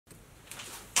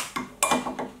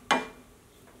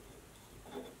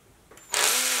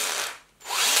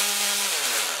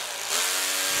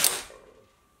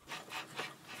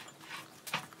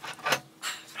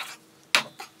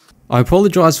I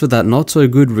apologise for that not so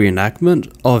good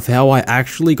reenactment of how I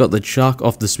actually got the chuck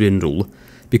off the spindle,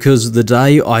 because the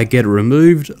day I get it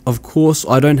removed, of course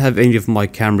I don't have any of my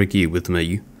camera gear with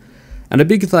me. And a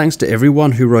big thanks to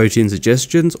everyone who wrote in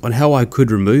suggestions on how I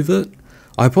could remove it.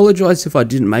 I apologise if I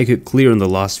didn't make it clear in the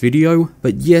last video,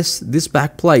 but yes, this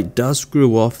backplate does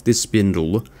screw off this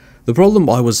spindle. The problem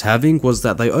I was having was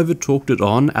that they overtorqued it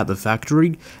on at the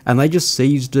factory and they just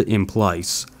seized it in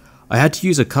place. I had to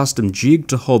use a custom jig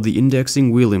to hold the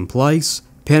indexing wheel in place,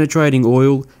 penetrating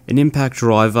oil, an impact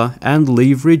driver and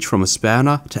leverage from a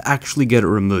spanner to actually get it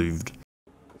removed.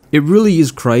 It really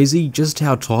is crazy just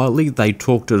how tightly they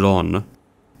torqued it on.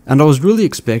 And I was really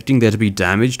expecting there to be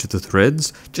damage to the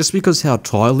threads just because how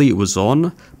tightly it was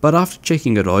on, but after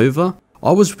checking it over,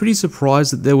 I was pretty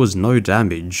surprised that there was no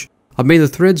damage. I mean, the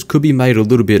threads could be made a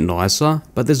little bit nicer,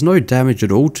 but there's no damage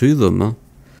at all to them.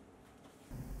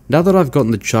 Now that I've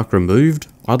gotten the chuck removed,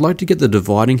 I'd like to get the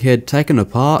dividing head taken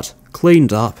apart,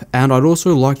 cleaned up, and I'd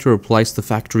also like to replace the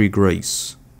factory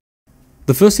grease.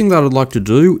 The first thing that I'd like to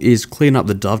do is clean up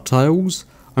the dovetails.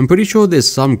 I'm pretty sure there's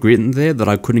some grit in there that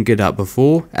I couldn't get out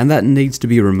before, and that needs to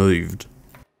be removed.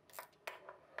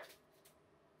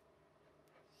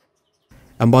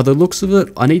 And by the looks of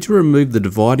it, I need to remove the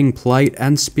dividing plate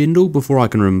and spindle before I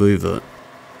can remove it.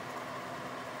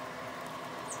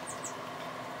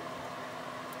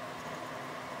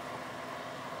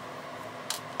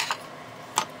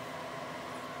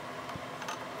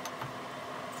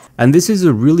 And this is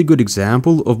a really good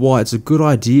example of why it's a good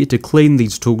idea to clean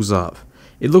these tools up.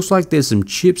 It looks like there's some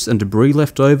chips and debris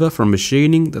left over from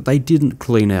machining that they didn't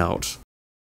clean out.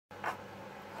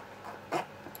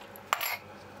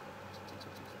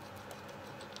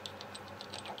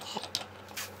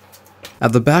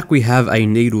 At the back we have a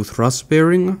needle thrust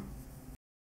bearing.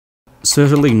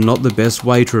 Certainly not the best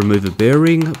way to remove a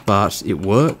bearing, but it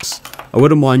works. I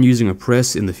wouldn't mind using a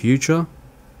press in the future.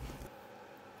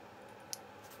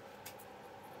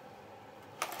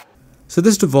 So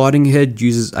this dividing head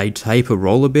uses a taper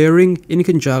roller bearing in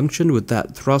conjunction with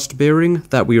that thrust bearing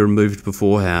that we removed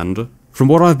beforehand. From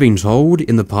what I've been told,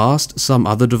 in the past, some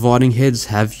other dividing heads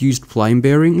have used plain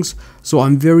bearings, so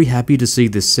I'm very happy to see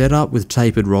this setup with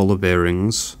tapered roller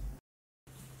bearings.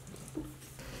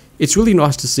 It's really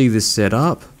nice to see this set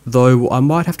up, though I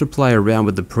might have to play around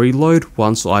with the preload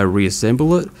once I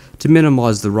reassemble it to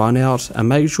minimise the run out and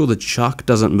make sure the chuck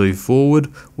doesn't move forward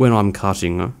when I'm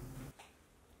cutting.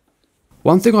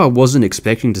 One thing I wasn't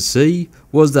expecting to see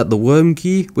was that the worm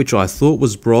gear, which I thought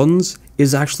was bronze,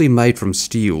 is actually made from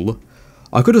steel.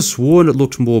 I could have sworn it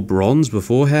looked more bronze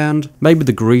beforehand, maybe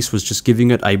the grease was just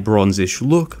giving it a bronze-ish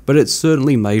look, but it's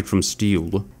certainly made from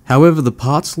steel. However, the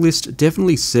parts list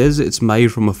definitely says it's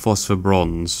made from a phosphor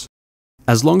bronze.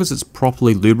 As long as it's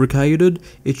properly lubricated,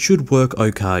 it should work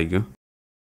okay.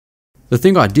 The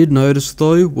thing I did notice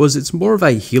though was it's more of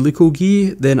a helical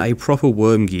gear than a proper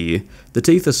worm gear. The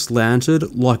teeth are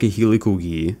slanted like a helical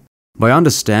gear. My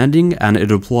understanding, and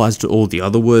it applies to all the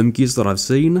other worm gears that I've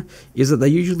seen, is that they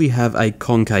usually have a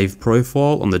concave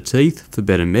profile on the teeth for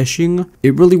better meshing.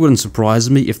 It really wouldn't surprise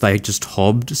me if they just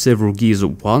hobbed several gears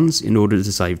at once in order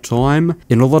to save time.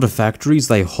 In a lot of factories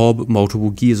they hob multiple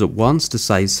gears at once to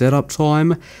save setup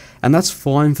time, and that's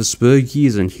fine for spur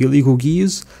gears and helical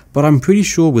gears, but I'm pretty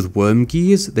sure with worm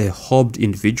gears they're hobbed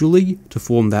individually to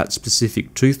form that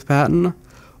specific tooth pattern.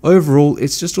 Overall,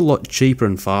 it's just a lot cheaper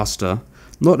and faster.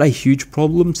 Not a huge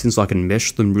problem since I can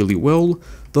mesh them really well,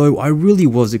 though I really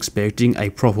was expecting a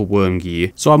proper worm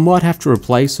gear, so I might have to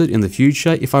replace it in the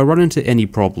future if I run into any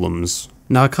problems.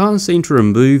 Now I can't seem to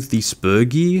remove the spur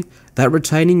gear. That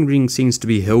retaining ring seems to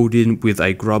be held in with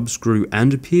a grub screw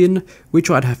and a pin, which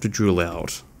I'd have to drill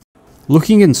out.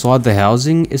 Looking inside the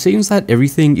housing, it seems that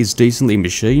everything is decently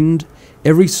machined.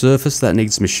 Every surface that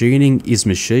needs machining is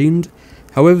machined.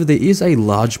 However, there is a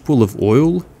large pool of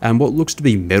oil and what looks to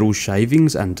be metal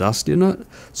shavings and dust in it,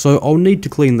 so I'll need to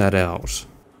clean that out.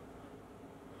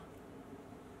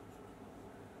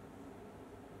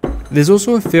 There's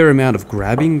also a fair amount of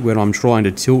grabbing when I'm trying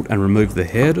to tilt and remove the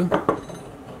head.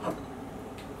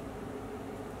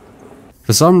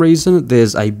 For some reason,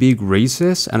 there's a big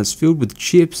recess and it's filled with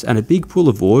chips and a big pool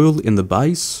of oil in the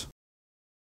base.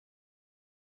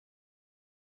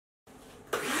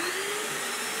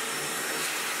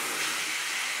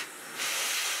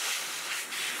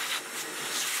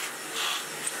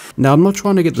 Now I'm not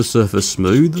trying to get the surface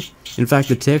smooth, in fact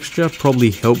the texture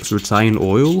probably helps retain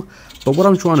oil, but what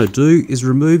I'm trying to do is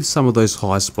remove some of those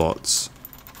high spots.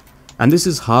 And this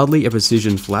is hardly a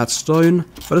precision flat stone,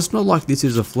 but it's not like this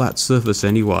is a flat surface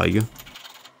anyway.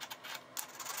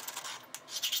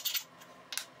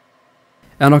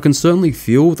 and I can certainly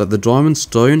feel that the diamond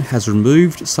stone has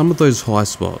removed some of those high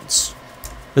spots.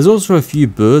 There's also a few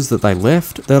burrs that they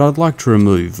left that I'd like to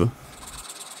remove.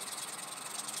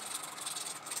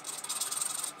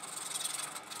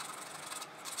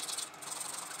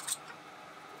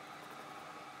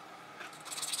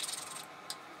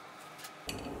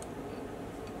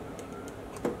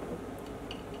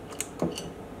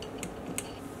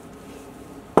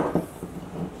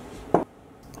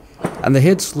 And the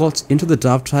head slots into the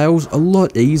dovetails a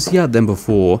lot easier than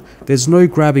before. There's no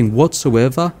grabbing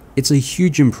whatsoever. It's a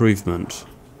huge improvement.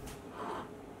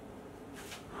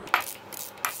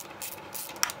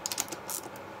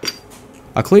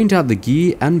 I cleaned out the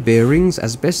gear and bearings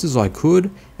as best as I could,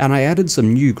 and I added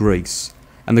some new grease.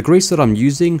 And the grease that I'm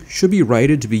using should be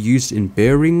rated to be used in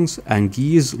bearings and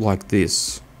gears like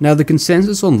this. Now the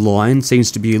consensus online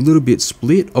seems to be a little bit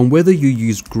split on whether you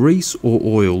use grease or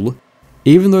oil.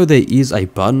 Even though there is a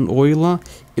button oiler,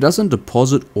 it doesn't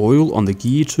deposit oil on the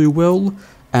gear too well,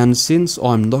 and since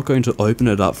I'm not going to open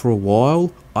it up for a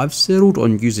while, I've settled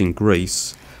on using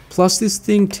grease. Plus this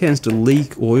thing tends to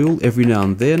leak oil every now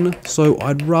and then, so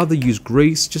I'd rather use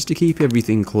grease just to keep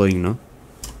everything clean.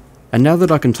 And now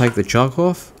that I can take the chuck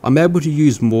off, I'm able to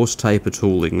use Morse taper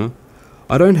tooling.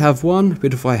 I don't have one,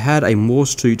 but if I had a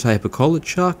Morse 2 taper collet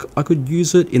chuck, I could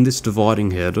use it in this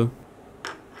dividing head.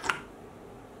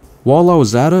 While I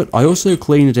was at it, I also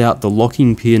cleaned out the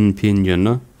locking pin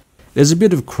pinion. There's a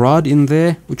bit of crud in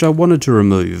there, which I wanted to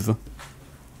remove.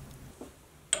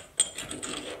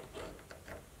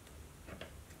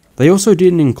 They also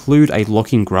didn't include a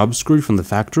locking grub screw from the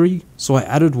factory, so I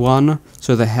added one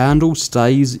so the handle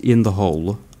stays in the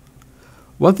hole.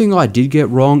 One thing I did get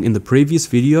wrong in the previous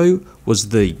video was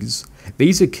these.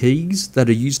 These are keys that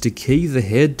are used to key the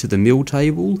head to the mill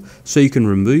table so you can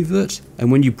remove it,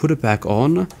 and when you put it back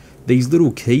on, these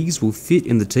little keys will fit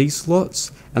in the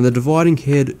T-slots, and the dividing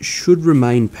head should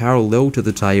remain parallel to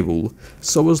the table,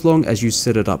 so as long as you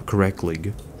set it up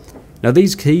correctly. Now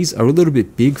these keys are a little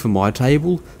bit big for my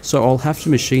table, so I'll have to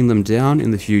machine them down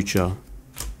in the future.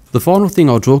 The final thing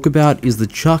I'll talk about is the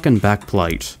chuck and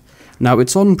backplate. Now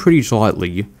it's on pretty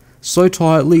tightly, so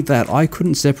tightly that I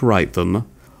couldn't separate them.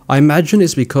 I imagine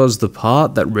it's because the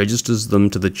part that registers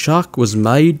them to the chuck was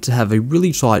made to have a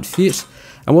really tight fit,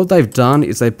 and what they've done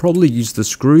is they've probably used the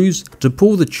screws to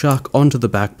pull the chuck onto the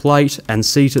backplate and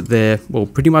seat it there, well,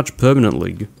 pretty much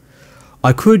permanently.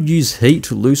 I could use heat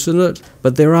to loosen it,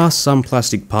 but there are some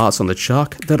plastic parts on the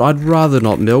chuck that I'd rather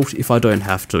not melt if I don't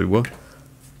have to.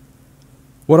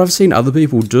 What I've seen other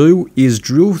people do is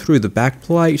drill through the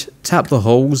backplate, tap the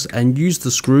holes, and use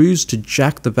the screws to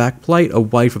jack the backplate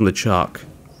away from the chuck.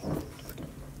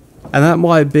 And that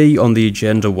might be on the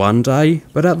agenda one day,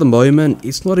 but at the moment,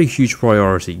 it's not a huge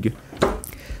priority.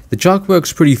 The chuck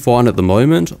works pretty fine at the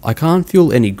moment. I can't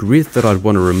feel any grit that I'd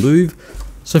want to remove,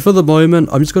 so for the moment,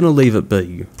 I'm just going to leave it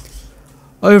be.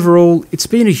 Overall, it's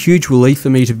been a huge relief for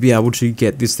me to be able to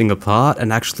get this thing apart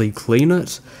and actually clean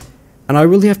it. And I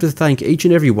really have to thank each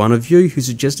and every one of you who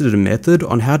suggested a method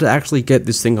on how to actually get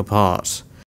this thing apart.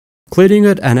 Cleaning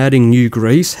it and adding new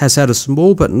grease has had a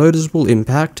small but noticeable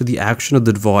impact to the action of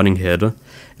the dividing head,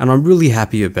 and I'm really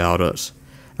happy about it.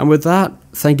 And with that,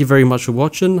 thank you very much for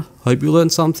watching, hope you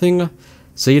learned something,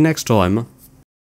 see you next time.